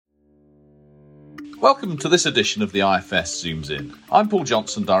Welcome to this edition of the IFS Zooms In. I'm Paul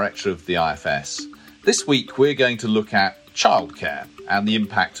Johnson, Director of the IFS. This week we're going to look at childcare and the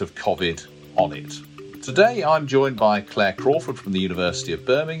impact of COVID on it. Today I'm joined by Claire Crawford from the University of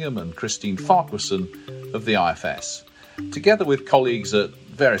Birmingham and Christine Farquharson of the IFS. Together with colleagues at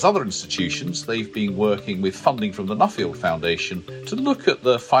various other institutions, they've been working with funding from the Nuffield Foundation to look at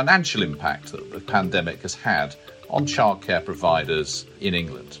the financial impact that the pandemic has had on childcare providers in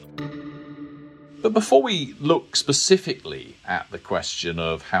England. But before we look specifically at the question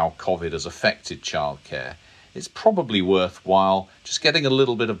of how COVID has affected childcare, it's probably worthwhile just getting a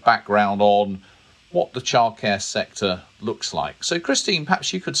little bit of background on what the childcare sector looks like. So, Christine,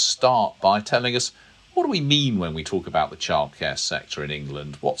 perhaps you could start by telling us, what do we mean when we talk about the childcare sector in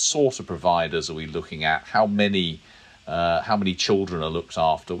England? What sort of providers are we looking at? How many children are looked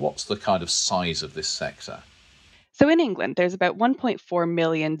after? What's the kind of size of this sector? So in England, there's about 1.4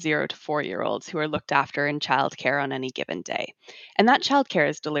 million 0 to 4-year-olds who are looked after in childcare on any given day. And that childcare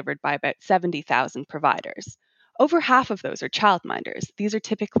is delivered by about 70,000 providers. Over half of those are childminders. These are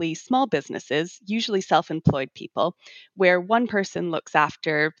typically small businesses, usually self-employed people, where one person looks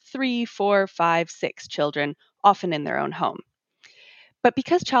after 3, 4, 5, 6 children, often in their own home. But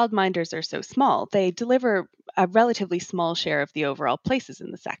because childminders are so small, they deliver a relatively small share of the overall places in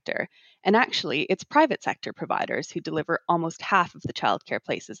the sector. And actually, it's private sector providers who deliver almost half of the childcare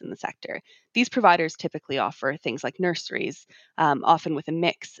places in the sector. These providers typically offer things like nurseries, often with a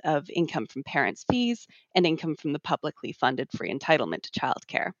mix of income from parents' fees and income from the publicly funded free entitlement to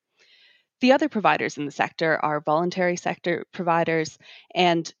childcare. The other providers in the sector are voluntary sector providers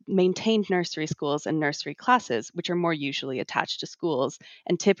and maintained nursery schools and nursery classes, which are more usually attached to schools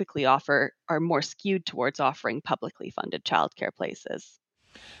and typically are more skewed towards offering publicly funded childcare places.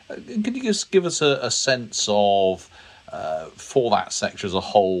 Can you just give us a sense of, for that sector as a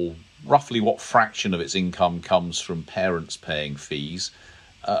whole, roughly what fraction of its income comes from parents paying fees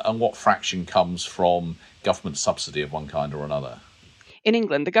and what fraction comes from government subsidy of one kind or another? In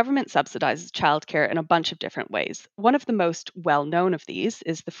England, the government subsidises childcare in a bunch of different ways. One of the most well known of these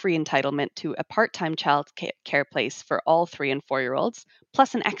is the free entitlement to a part time childcare place for all 3 and 4-year-olds,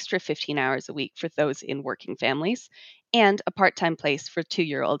 plus an extra 15 hours a week for those in working families, and a part time place for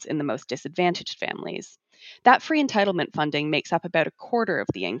 2-year-olds in the most disadvantaged families. That free entitlement funding makes up about a quarter of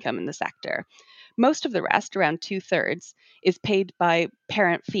the income in the sector. Most of the rest, around 2/3, is paid by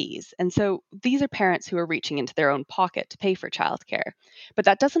parent fees. And so these are parents who are reaching into their own pocket to pay for childcare. But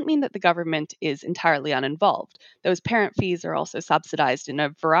that doesn't mean that the government is entirely uninvolved. Those parent fees are also subsidized in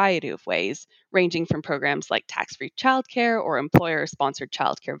a variety of ways, ranging from programs like tax-free childcare or employer-sponsored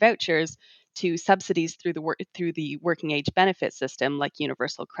childcare vouchers to subsidies through the working age benefit system like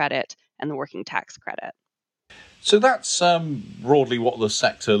universal credit and the working tax credit. So that's broadly what the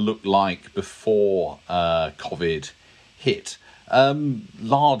sector looked like before COVID hit. Very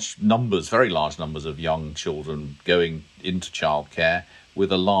large numbers of young children going into childcare,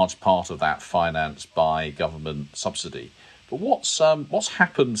 with a large part of that financed by government subsidy. But what's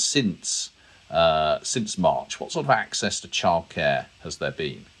happened since March? What sort of access to childcare has there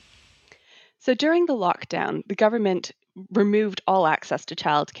been? So during the lockdown, the government removed all access to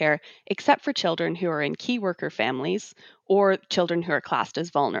childcare except for children who are in key worker families or children who are classed as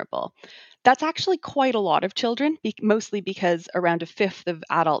vulnerable. That's actually quite a lot of children, mostly because around a fifth of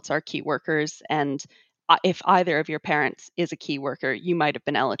adults are key workers, and if either of your parents is a key worker, you might have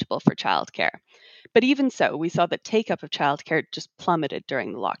been eligible for childcare. But even so, we saw that take up of childcare just plummeted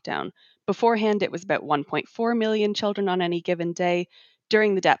during the lockdown. Beforehand, it was about 1.4 million children on any given day.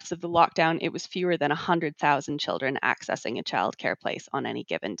 During the depths of the lockdown, it was fewer than 100,000 children accessing a childcare place on any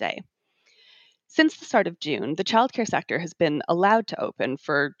given day. Since the start of June, the childcare sector has been allowed to open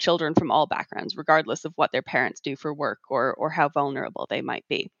for children from all backgrounds, regardless of what their parents do for work or how vulnerable they might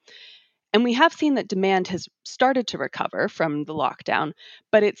be. And we have seen that demand has started to recover from the lockdown,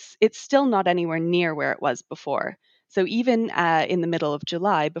 but it's still not anywhere near where it was before. So even in the middle of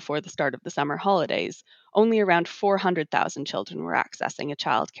July, before the start of the summer holidays, only around 400,000 children were accessing a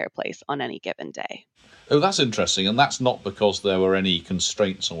childcare place on any given day. Oh, that's interesting, and that's not because there were any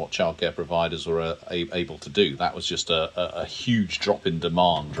constraints on what childcare providers were able to do. That was just a huge drop in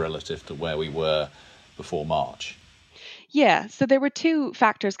demand relative to where we were before March. Yeah, so there were two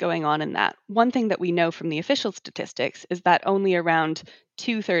factors going on in that. One thing that we know from the official statistics is that only around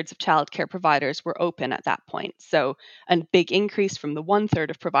 2/3 of childcare providers were open at that point. So a big increase from the 1/3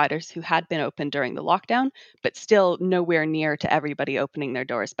 of providers who had been open during the lockdown, but still nowhere near to everybody opening their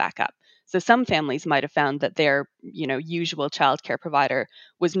doors back up. So some families might have found that their, usual childcare provider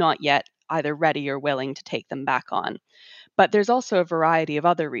was not yet either ready or willing to take them back on. But there's also a variety of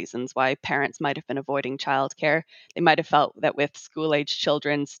other reasons why parents might have been avoiding childcare. They might have felt that with school age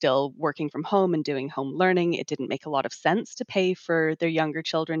children still working from home and doing home learning, it didn't make a lot of sense to pay for their younger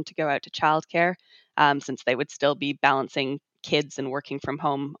children to go out to childcare, since they would still be balancing kids and working from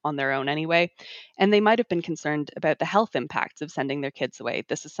home on their own anyway. And they might have been concerned about the health impacts of sending their kids away.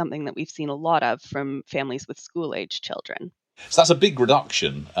 This is something that we've seen a lot of from families with school age children. So that's a big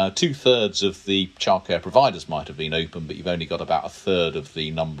reduction. 2/3 of the childcare providers might have been open, but you've only got about a third of the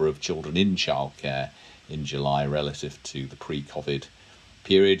number of children in childcare in July relative to the pre-COVID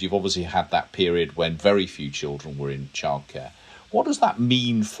period. You've obviously had that period when very few children were in childcare. What does that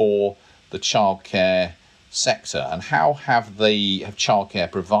mean for the childcare sector, and how have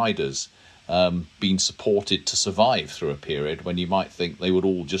childcare providers been supported to survive through a period when you might think they would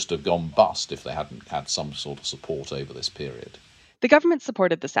all just have gone bust if they hadn't had some sort of support over this period? The government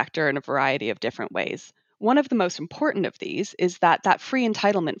supported the sector in a variety of different ways. One of the most important of these is that free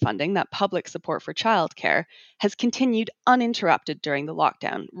entitlement funding, that public support for childcare, has continued uninterrupted during the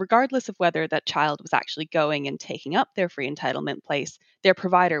lockdown. Regardless of whether that child was actually going and taking up their free entitlement place, their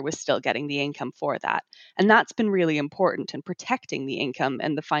provider was still getting the income for that. And that's been really important in protecting the income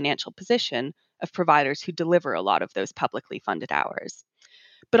and the financial position of providers who deliver a lot of those publicly funded hours.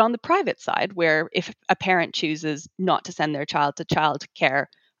 But on the private side, where if a parent chooses not to send their child to childcare,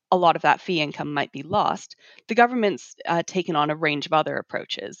 a lot of that fee income might be lost. The government's taken on a range of other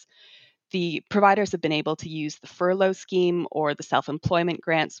approaches. The providers have been able to use the furlough scheme or the self employment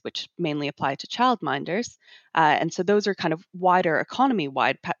grants, which mainly apply to childminders. And so those are kind of wider economy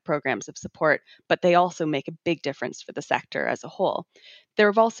wide programs of support, but they also make a big difference for the sector as a whole. There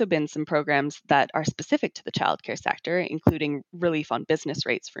have also been some programs that are specific to the childcare sector, including relief on business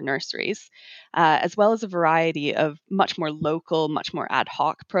rates for nurseries, as well as a variety of much more local, much more ad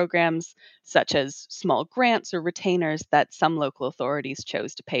hoc programs, such as small grants or retainers that some local authorities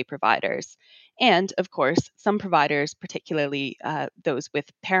chose to pay providers. And of course, some providers, particularly those with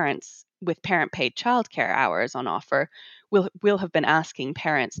parent paid childcare hours on offer, will have been asking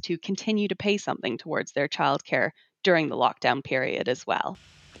parents to continue to pay something towards their childcare during the lockdown period as well.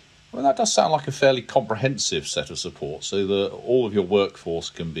 Well, that does sound like a fairly comprehensive set of support, so that all of your workforce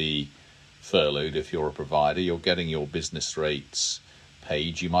can be furloughed if you're a provider. You're getting your business rates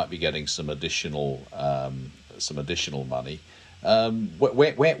paid. You might be getting some additional money.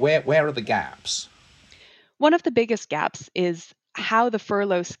 Where are the gaps? One of the biggest gaps is how the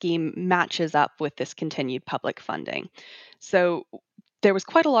furlough scheme matches up with this continued public funding. So there was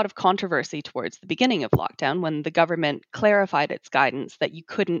quite a lot of controversy towards the beginning of lockdown when the government clarified its guidance that you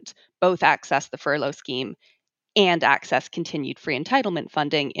couldn't both access the furlough scheme and access continued free entitlement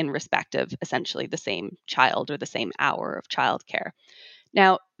funding in respect of essentially the same child or the same hour of childcare.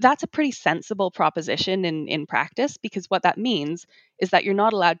 Now, that's a pretty sensible proposition in practice, because what that means is that you're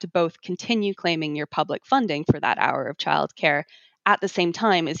not allowed to both continue claiming your public funding for that hour of childcare at the same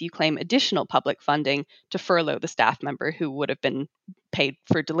time as you claim additional public funding to furlough the staff member who would have been paid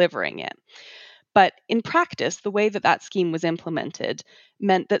for delivering it. But in practice, the way that scheme was implemented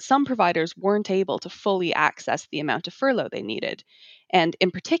meant that some providers weren't able to fully access the amount of furlough they needed. And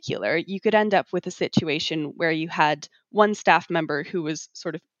in particular, you could end up with a situation where you had one staff member who was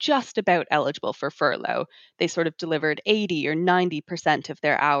sort of just about eligible for furlough. They sort of delivered 80 or 90% of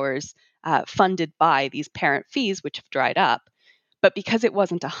their hours funded by these parent fees, which have dried up. But because it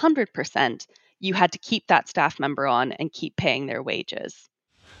wasn't 100%, you had to keep that staff member on and keep paying their wages.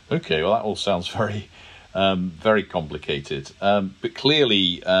 Okay, well, that all sounds very complicated. But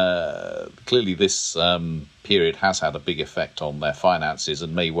clearly this period has had a big effect on their finances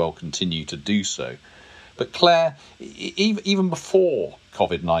and may well continue to do so. But Claire, even before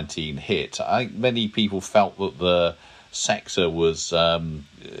COVID-19 hit, I think many people felt that the sector was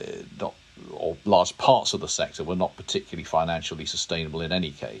not, or large parts of the sector were not particularly financially sustainable in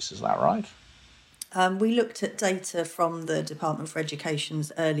any case. Is that right? We looked at data from the Department for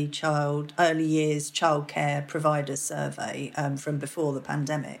Education's early years childcare providers survey from before the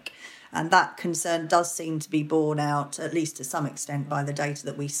pandemic. And that concern does seem to be borne out, at least to some extent, by the data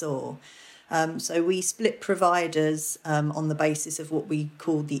that we saw. So we split providers on the basis of what we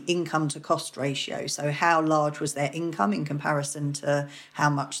call the income to cost ratio. So how large was their income in comparison to how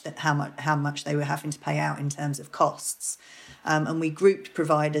much they were having to pay out in terms of costs. And we grouped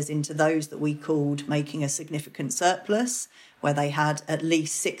providers into those that we called making a significant surplus, where they had at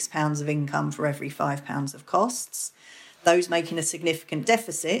least £6 of income for every £5 of costs. Those making a significant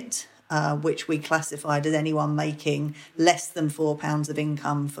deficit, which we classified as anyone making less than £4 of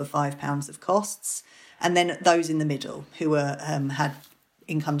income for £5 of costs. And then those in the middle who were had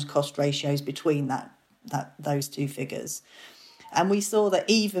income to cost ratios between that those two figures. And we saw that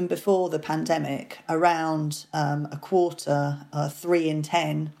even before the pandemic, around a quarter, 3 in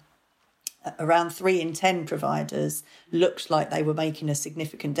 10, around 3 in 10 providers looked like they were making a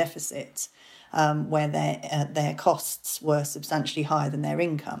significant deficit, where their costs were substantially higher than their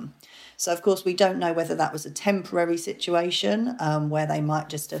income. So, of course, we don't know whether that was a temporary situation where they might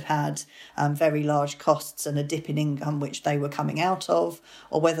just have had very large costs and a dip in income which they were coming out of,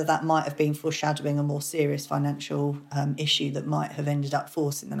 or whether that might have been foreshadowing a more serious financial issue that might have ended up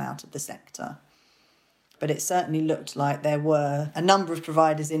forcing them out of the sector. But it certainly looked like there were a number of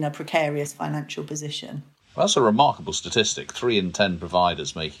providers in a precarious financial position. Well, that's a remarkable statistic. 3 in 10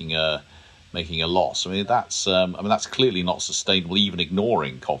 providers making a loss. I mean, that's clearly not sustainable. Even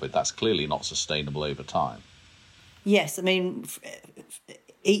ignoring COVID, that's clearly not sustainable over time. Yes, I mean,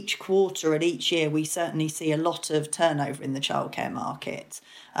 each quarter and each year we certainly see a lot of turnover in the childcare market.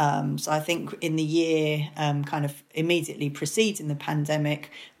 So I think in the year kind of immediately preceding the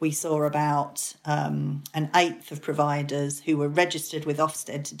pandemic, we saw about an eighth of providers who were registered with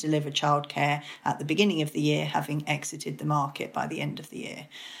Ofsted to deliver childcare at the beginning of the year having exited the market by the end of the year.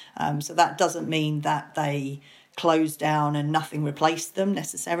 So that doesn't mean that they closed down and nothing replaced them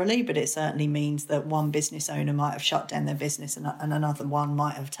necessarily, but it certainly means that one business owner might have shut down their business and another one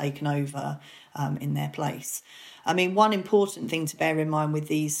might have taken over in their place. I mean, one important thing to bear in mind with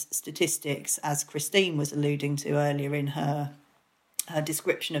these statistics, as Christine was alluding to earlier in her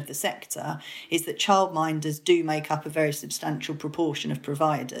description of the sector, is that childminders do make up a very substantial proportion of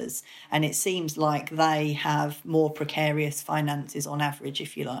providers, and it seems like they have more precarious finances on average,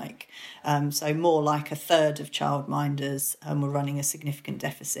 if you like. So more like a third of childminders were running a significant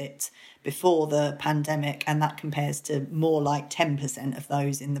deficit before the pandemic, and that compares to more like 10% of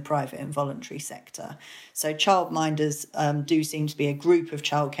those in the private and voluntary sector. So childminders do seem to be a group of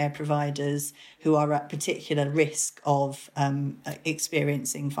childcare providers who are at particular risk of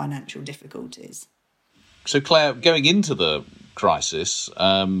experiencing financial difficulties. So, Claire, going into the crisis,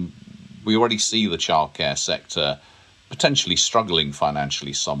 we already see the childcare sector potentially struggling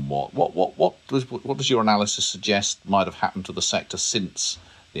financially somewhat. What does your analysis suggest might have happened to the sector since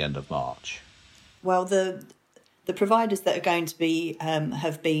the end of March? Well, the providers that are going to be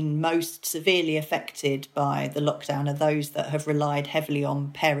have been most severely affected by the lockdown are those that have relied heavily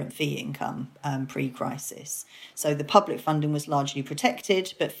on parent fee income pre-crisis. So the public funding was largely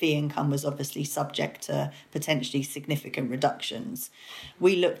protected, but fee income was obviously subject to potentially significant reductions.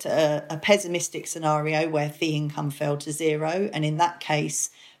 We looked at a pessimistic scenario where fee income fell to zero, and in that case,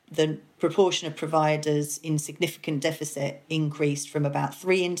 the proportion of providers in significant deficit increased from about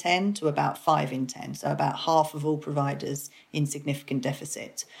 3 in 10 to about 5 in 10, so about half of all providers in significant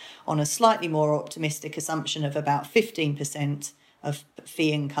deficit. On a slightly more optimistic assumption of about 15% of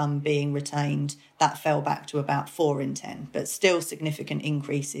fee income being retained, that fell back to about 4 in 10, but still significant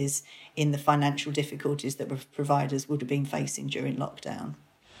increases in the financial difficulties that providers would have been facing during lockdown.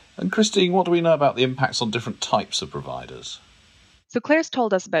 And Christine, what do we know about the impacts on different types of providers? So Claire's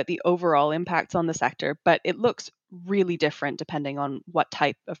told us about the overall impacts on the sector, but it looks really different depending on what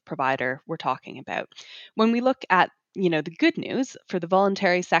type of provider we're talking about. When we look at the good news for the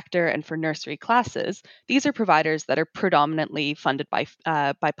voluntary sector and for nursery classes, these are providers that are predominantly funded by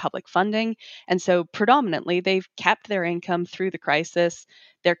public funding, and so predominantly they've kept their income through the crisis.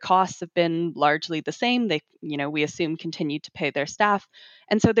 Their costs have been largely the same. They, we assume, continued to pay their staff,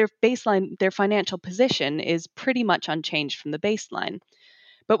 and so their financial position is pretty much unchanged from the baseline.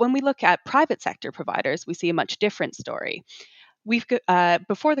 But when we look at private sector providers, we see a much different story.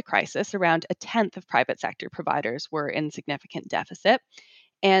 Before the crisis, around a tenth of private sector providers were in significant deficit.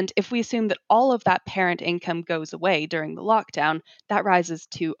 And if we assume that all of that parent income goes away during the lockdown, that rises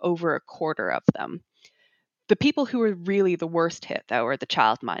to over a quarter of them. The people who are really the worst hit, though, are the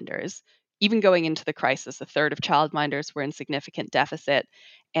childminders. Even going into the crisis, a third of childminders were in significant deficit.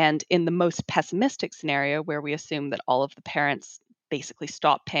 And in the most pessimistic scenario, where we assume that all of the parents basically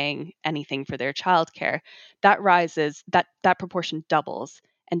stop paying anything for their childcare, that proportion doubles,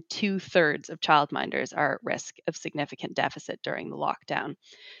 and 2/3 of childminders are at risk of significant deficit during the lockdown.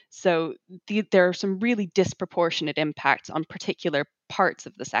 So there are some really disproportionate impacts on particular parts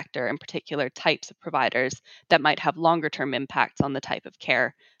of the sector and particular types of providers that might have longer term impacts on the type of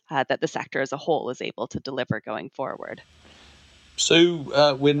care that the sector as a whole is able to deliver going forward.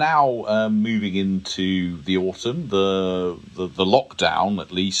 So we're now moving into the autumn. The lockdown,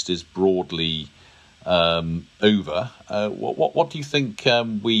 at least, is broadly over. What do you think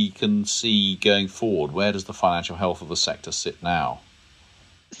we can see going forward? Where does the financial health of the sector sit now?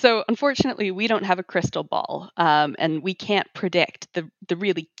 So unfortunately, we don't have a crystal ball, and we can't predict the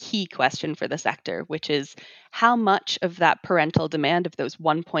really key question for the sector, which is how much of that parental demand of those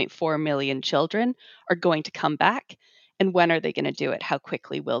 1.4 million children are going to come back, and when are they going to do it? How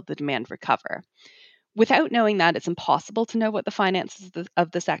quickly will the demand recover? Without knowing that, it's impossible to know what the finances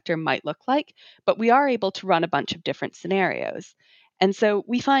of the sector might look like, but we are able to run a bunch of different scenarios. And so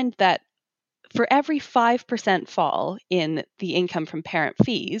we find that for every 5% fall in the income from parent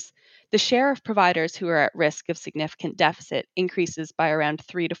fees, the share of providers who are at risk of significant deficit increases by around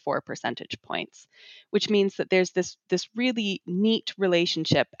 3 to 4 percentage points, which means that there's this really neat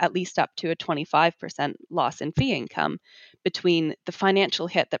relationship, at least up to a 25% loss in fee income, between the financial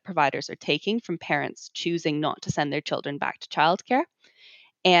hit that providers are taking from parents choosing not to send their children back to childcare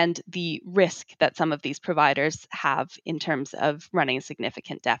and the risk that some of these providers have in terms of running a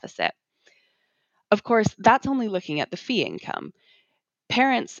significant deficit. Of course, that's only looking at the fee income.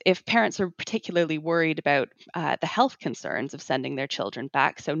 If parents are particularly worried about the health concerns of sending their children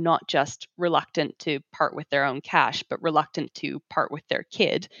back, so not just reluctant to part with their own cash, but reluctant to part with their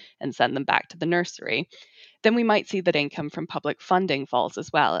kid and send them back to the nursery, then we might see that income from public funding falls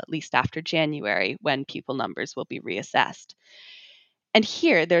as well, at least after January, when pupil numbers will be reassessed. And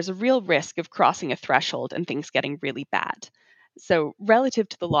here, there's a real risk of crossing a threshold and things getting really bad. So, relative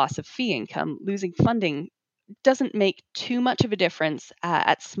to the loss of fee income, losing funding doesn't make too much of a difference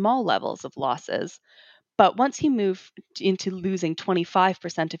at small levels of losses. But once you move into losing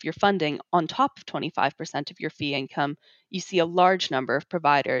 25% of your funding on top of 25% of your fee income, you see a large number of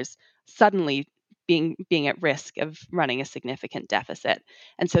providers suddenly being at risk of running a significant deficit.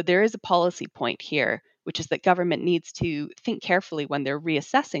 And so there is a policy point here, which is that government needs to think carefully when they're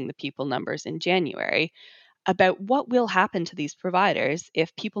reassessing the pupil numbers in January about what will happen to these providers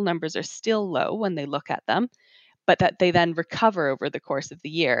if pupil numbers are still low when they look at them, but that they then recover over the course of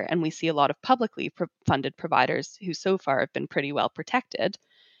the year. And we see a lot of publicly funded providers who so far have been pretty well protected,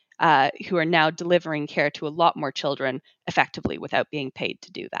 who are now delivering care to a lot more children effectively without being paid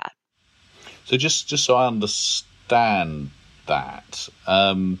to do that. So just so I understand that,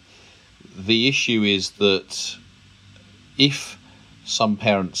 the issue is that if some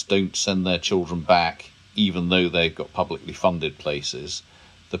parents don't send their children back, even though they've got publicly funded places,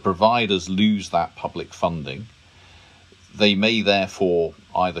 the providers lose that public funding. They may therefore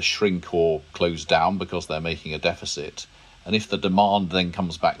either shrink or close down because they're making a deficit. And if the demand then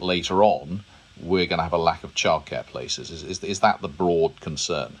comes back later on, we're going to have a lack of childcare places. Is that the broad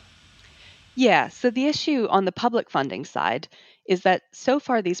concern? Yeah, so the issue on the public funding side is that so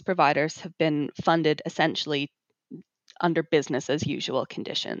far these providers have been funded essentially under business as usual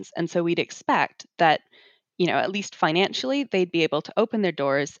conditions. And so we'd expect that, at least financially, they'd be able to open their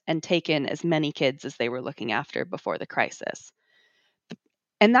doors and take in as many kids as they were looking after before the crisis.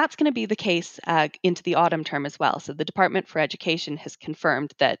 And that's going to be the case into the autumn term as well. So the Department for Education has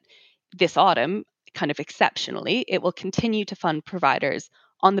confirmed that this autumn, kind of exceptionally, it will continue to fund providers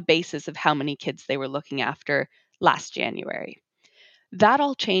on the basis of how many kids they were looking after last January. That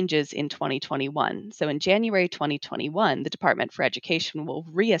all changes in 2021. So in January 2021, the Department for Education will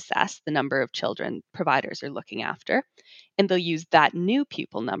reassess the number of children providers are looking after, and they'll use that new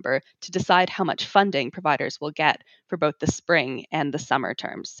pupil number to decide how much funding providers will get for both the spring and the summer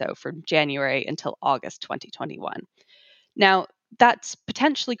terms, so from January until August 2021. Now, that's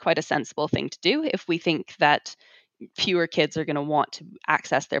potentially quite a sensible thing to do if we think that fewer kids are going to want to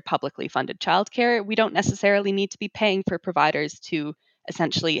access their publicly funded childcare. We don't necessarily need to be paying for providers to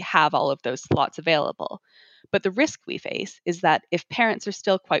essentially have all of those slots available. But the risk we face is that if parents are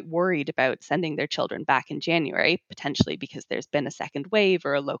still quite worried about sending their children back in January, potentially because there's been a second wave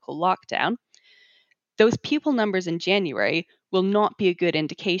or a local lockdown, those pupil numbers in January will not be a good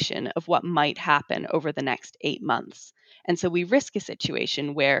indication of what might happen over the next 8 months. And so we risk a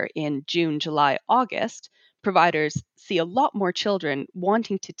situation where in June, July, August, providers see a lot more children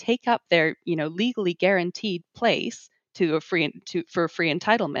wanting to take up their, legally guaranteed place for a free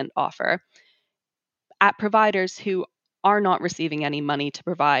entitlement offer at providers who are not receiving any money to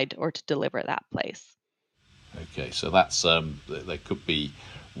provide or to deliver that place. Okay, so that's there could be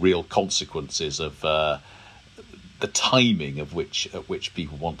real consequences of the timing at which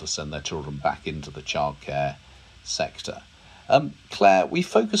people want to send their children back into the childcare sector. Claire, we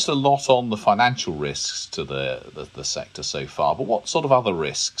focused a lot on the financial risks to the sector so far, but what sort of other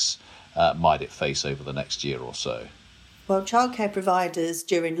risks might it face over the next year or so? Well, childcare providers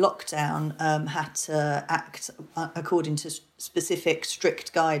during lockdown had to act according to specific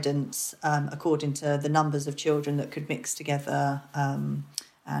strict guidance, according to the numbers of children that could mix together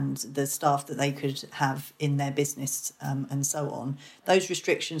and the staff that they could have in their business, and so on. Those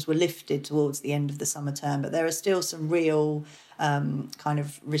restrictions were lifted towards the end of the summer term, but there are still some real kind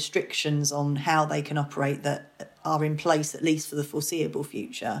of restrictions on how they can operate that are in place, at least for the foreseeable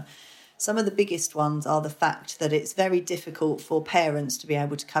future. Some of the biggest ones are the fact that it's very difficult for parents to be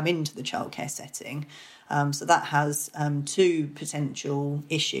able to come into the childcare setting. So that has two potential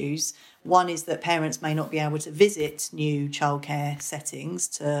issues. One is that parents may not be able to visit new childcare settings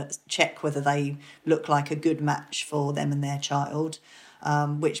to check whether they look like a good match for them and their child,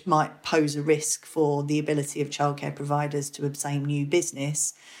 which might pose a risk for the ability of childcare providers to obtain new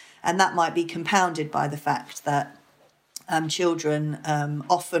business. And that might be compounded by the fact that children,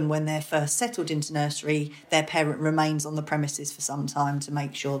 often when they're first settled into nursery, their parent remains on the premises for some time to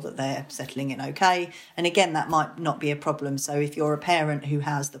make sure that they're settling in okay. And again, that might not be a problem. So if you're a parent who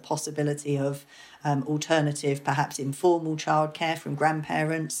has the possibility of alternative, perhaps informal childcare from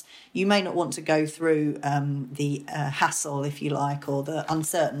grandparents, you may not want to go through the hassle, if you like, or the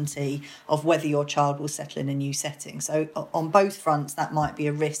uncertainty of whether your child will settle in a new setting. So on both fronts, that might be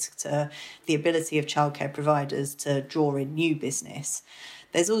a risk to the ability of childcare providers to draw in new business.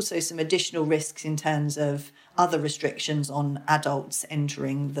 There's also some additional risks in terms of other restrictions on adults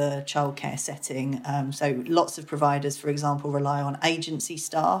entering the childcare setting. So lots of providers, for example, rely on agency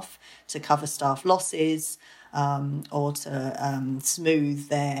staff to cover staff losses, or to smooth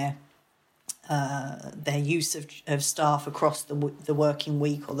their use of staff across the working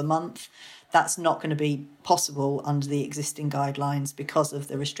week or the month. That's not going to be possible under the existing guidelines because of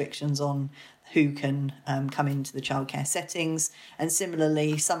the restrictions on who can come into the childcare settings. And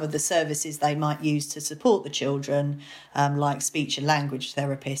similarly, some of the services they might use to support the children, like speech and language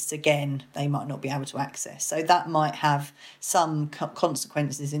therapists, again, they might not be able to access. So that might have some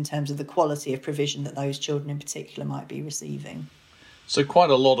consequences in terms of the quality of provision that those children in particular might be receiving. So quite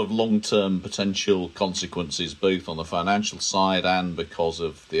a lot of long-term potential consequences, both on the financial side and because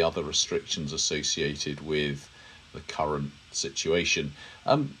of the other restrictions associated with the current situation.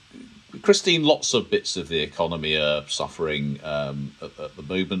 Christine, lots of bits of the economy are suffering at the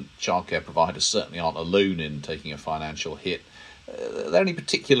moment. Childcare providers certainly aren't alone in taking a financial hit. Are there any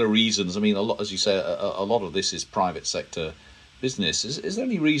particular reasons? I mean, a lot, as you say, a lot of this is private sector business. Is there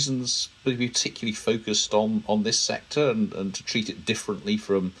any reasons to be particularly focused on this sector and to treat it differently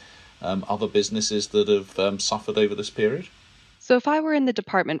from other businesses that have suffered over this period? So, if I were in the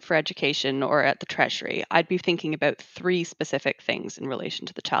Department for Education or at the Treasury, I'd be thinking about three specific things in relation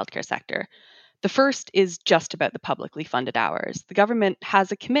to the childcare sector. The first is just about the publicly funded hours. The government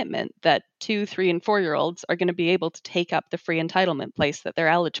has a commitment that 2, 3, and 4-year-olds are going to be able to take up the free entitlement place that they're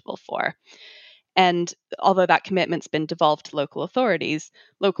eligible for. And although that commitment's been devolved to local authorities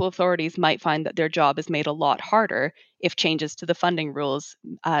might find that their job is made a lot harder if changes to the funding rules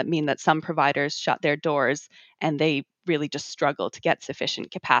mean that some providers shut their doors and they really just struggle to get sufficient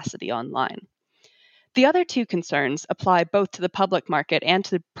capacity online. The other two concerns apply both to the public market and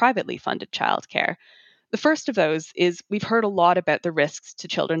to privately funded childcare. The first of those is we've heard a lot about the risks to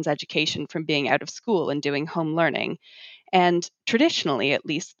children's education from being out of school and doing home learning. And traditionally, at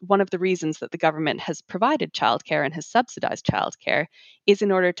least, one of the reasons that the government has provided childcare and has subsidized childcare is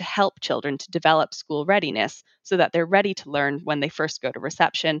in order to help children to develop school readiness so that they're ready to learn when they first go to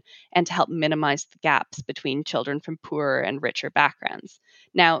reception and to help minimize the gaps between children from poorer and richer backgrounds.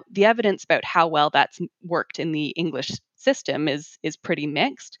 Now, the evidence about how well that's worked in the English system is pretty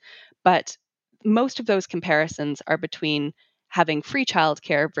mixed, but most of those comparisons are between having free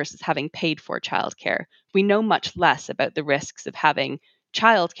childcare versus having paid for childcare. We know much less about the risks of having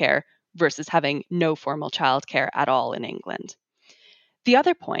childcare versus having no formal childcare at all in England. The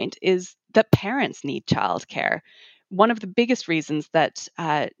other point is that parents need childcare. One of the biggest reasons that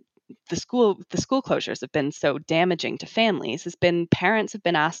the school closures have been so damaging to families has been parents have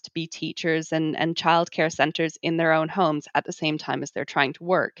been asked to be teachers and childcare centers in their own homes at the same time as they're trying to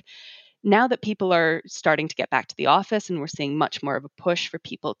work. Now that people are starting to get back to the office and we're seeing much more of a push for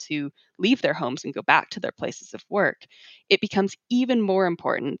people to leave their homes and go back to their places of work, it becomes even more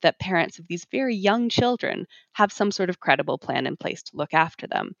important that parents of these very young children have some sort of credible plan in place to look after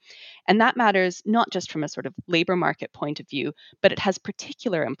them. And that matters not just from a sort of labor market point of view, but it has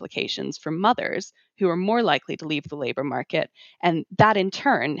particular implications for mothers who are more likely to leave the labor market. And that in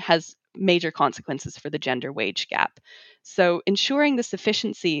turn has major consequences for the gender wage gap. So, ensuring the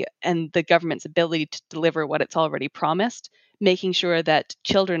sufficiency and the government's ability to deliver what it's already promised, making sure that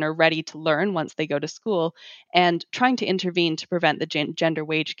children are ready to learn once they go to school, and trying to intervene to prevent the gender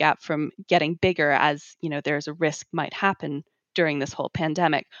wage gap from getting bigger as, there's a risk might happen during this whole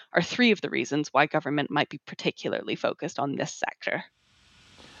pandemic, are three of the reasons why government might be particularly focused on this sector.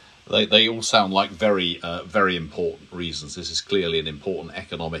 They all sound like very important reasons. This is clearly an important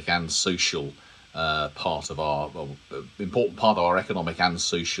economic and social important part of our economic and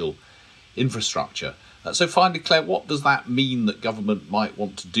social infrastructure. So finally, Claire, what does that mean that government might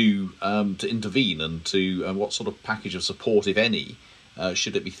want to do to intervene, and to what sort of package of support, if any,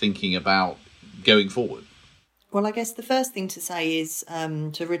 should it be thinking about going forward? Well, I guess the first thing to say is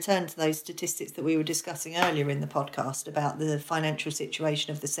to return to those statistics that we were discussing earlier in the podcast about the financial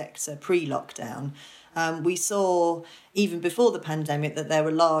situation of the sector pre-lockdown. We saw, even before the pandemic, that there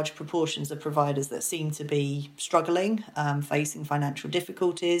were large proportions of providers that seemed to be struggling, facing financial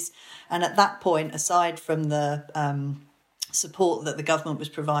difficulties. And at that point, aside from the support that the government was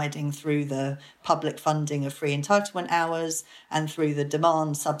providing through the public funding of free entitlement hours and through the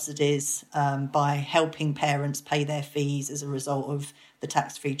demand subsidies by helping parents pay their fees as a result of the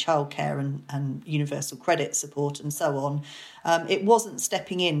tax-free childcare and universal credit support and so on, it wasn't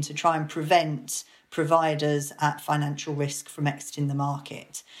stepping in to try and prevent providers at financial risk from exiting the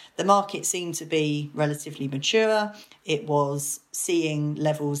market. The market seemed to be relatively mature. It was seeing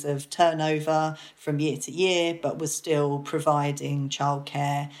levels of turnover from year to year, but was still providing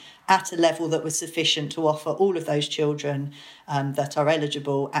childcare at a level that was sufficient to offer all of those children that are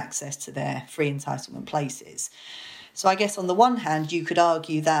eligible access to their free entitlement places. So I guess on the one hand, you could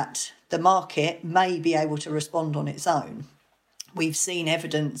argue that the market may be able to respond on its own. We've seen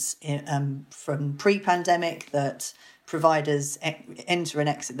evidence from pre-pandemic that providers enter and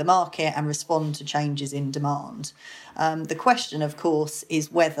exit the market and respond to changes in demand. The question, of course,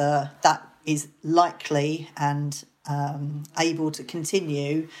 is whether that is likely and able to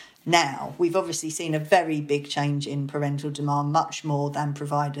continue now. We've obviously seen a very big change in parental demand, much more than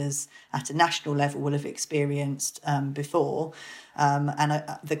providers at a national level will have experienced before. And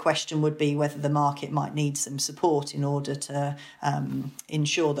the question would be whether the market might need some support in order to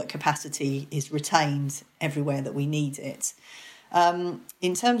ensure that capacity is retained everywhere that we need it.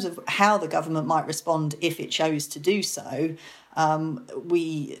 In terms of how the government might respond if it chose to do so,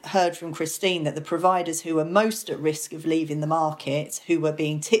 we heard from Christine that the providers who were most at risk of leaving the market, who were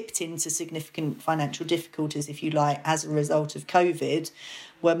being tipped into significant financial difficulties, if you like, as a result of COVID,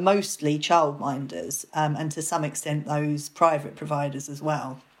 were mostly childminders and to some extent those private providers as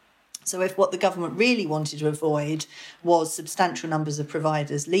well. So if what the government really wanted to avoid was substantial numbers of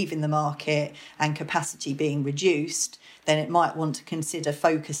providers leaving the market and capacity being reduced, then it might want to consider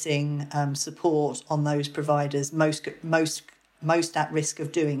focusing support on those providers most at risk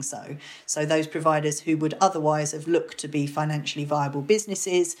of doing so. So those providers who would otherwise have looked to be financially viable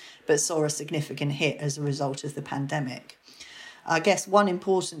businesses but saw a significant hit as a result of the pandemic. I guess one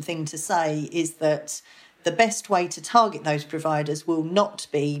important thing to say is that the best way to target those providers will not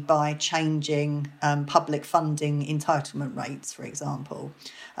be by changing public funding entitlement rates, for example.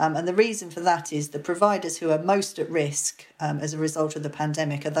 And the reason for that is the providers who are most at risk as a result of the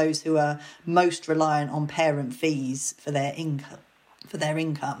pandemic are those who are most reliant on parent fees for their income.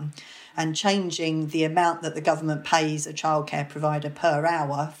 And changing the amount that the government pays a childcare provider per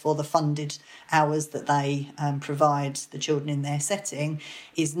hour for the funded hours that they provide the children in their setting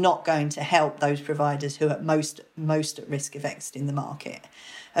is not going to help those providers who are most at risk of exiting the market.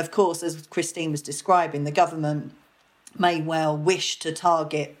 Of course, as Christine was describing, the government may well wish to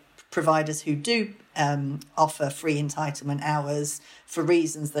target providers who do offer free entitlement hours for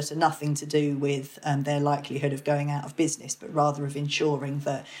reasons that are nothing to do with their likelihood of going out of business, but rather of ensuring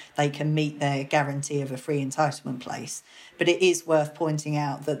that they can meet their guarantee of a free entitlement place. But it is worth pointing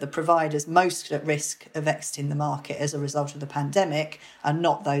out that the providers most at risk of exiting the market as a result of the pandemic are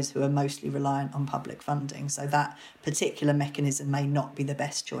not those who are mostly reliant on public funding. So that particular mechanism may not be the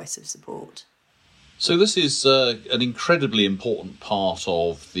best choice of support. So this is an incredibly important part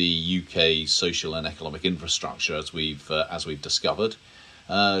of the UK social and economic infrastructure, as we've discovered.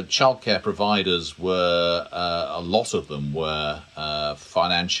 Childcare providers were, a lot of them were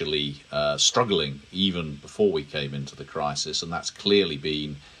financially struggling even before we came into the crisis, and that's clearly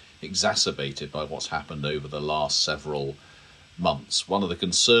been exacerbated by what's happened over the last several months. One of the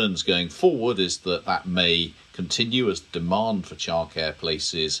concerns going forward is that may continue as demand for childcare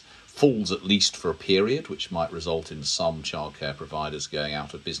places falls at least for a period, which might result in some childcare providers going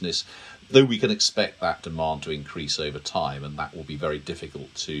out of business, though we can expect that demand to increase over time, and that will be very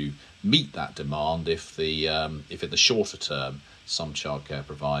difficult to meet that demand if in the shorter term some childcare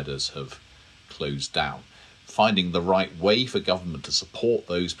providers have closed down. Finding the right way for government to support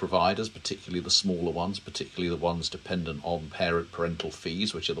those providers, particularly the smaller ones, particularly the ones dependent on parental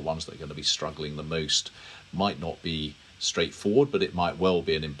fees, which are the ones that are going to be struggling the most, might not be straightforward, but it might well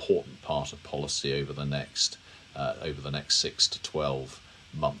be an important part of policy over the next 6 to 12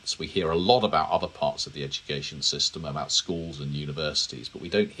 months. We hear a lot about other parts of the education system, about schools and universities, but we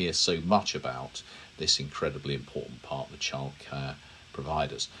don't hear so much about this incredibly important part, the childcare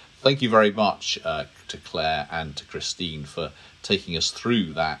providers. Thank you very much to Claire and to Christine for taking us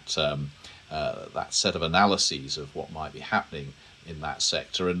through that set of analyses of what might be happening in that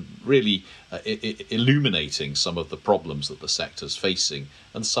sector, and really illuminating some of the problems that the sector's facing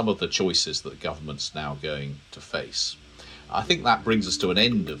and some of the choices that the government's now going to face. I think that brings us to an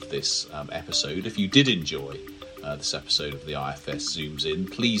end of this episode. If you did enjoy this episode of the IFS Zooms In,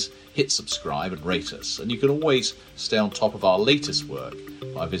 please hit subscribe and rate us. And you can always stay on top of our latest work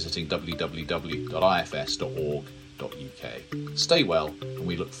by visiting www.ifs.org.uk. Stay well, and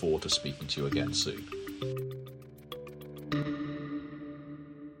we look forward to speaking to you again soon.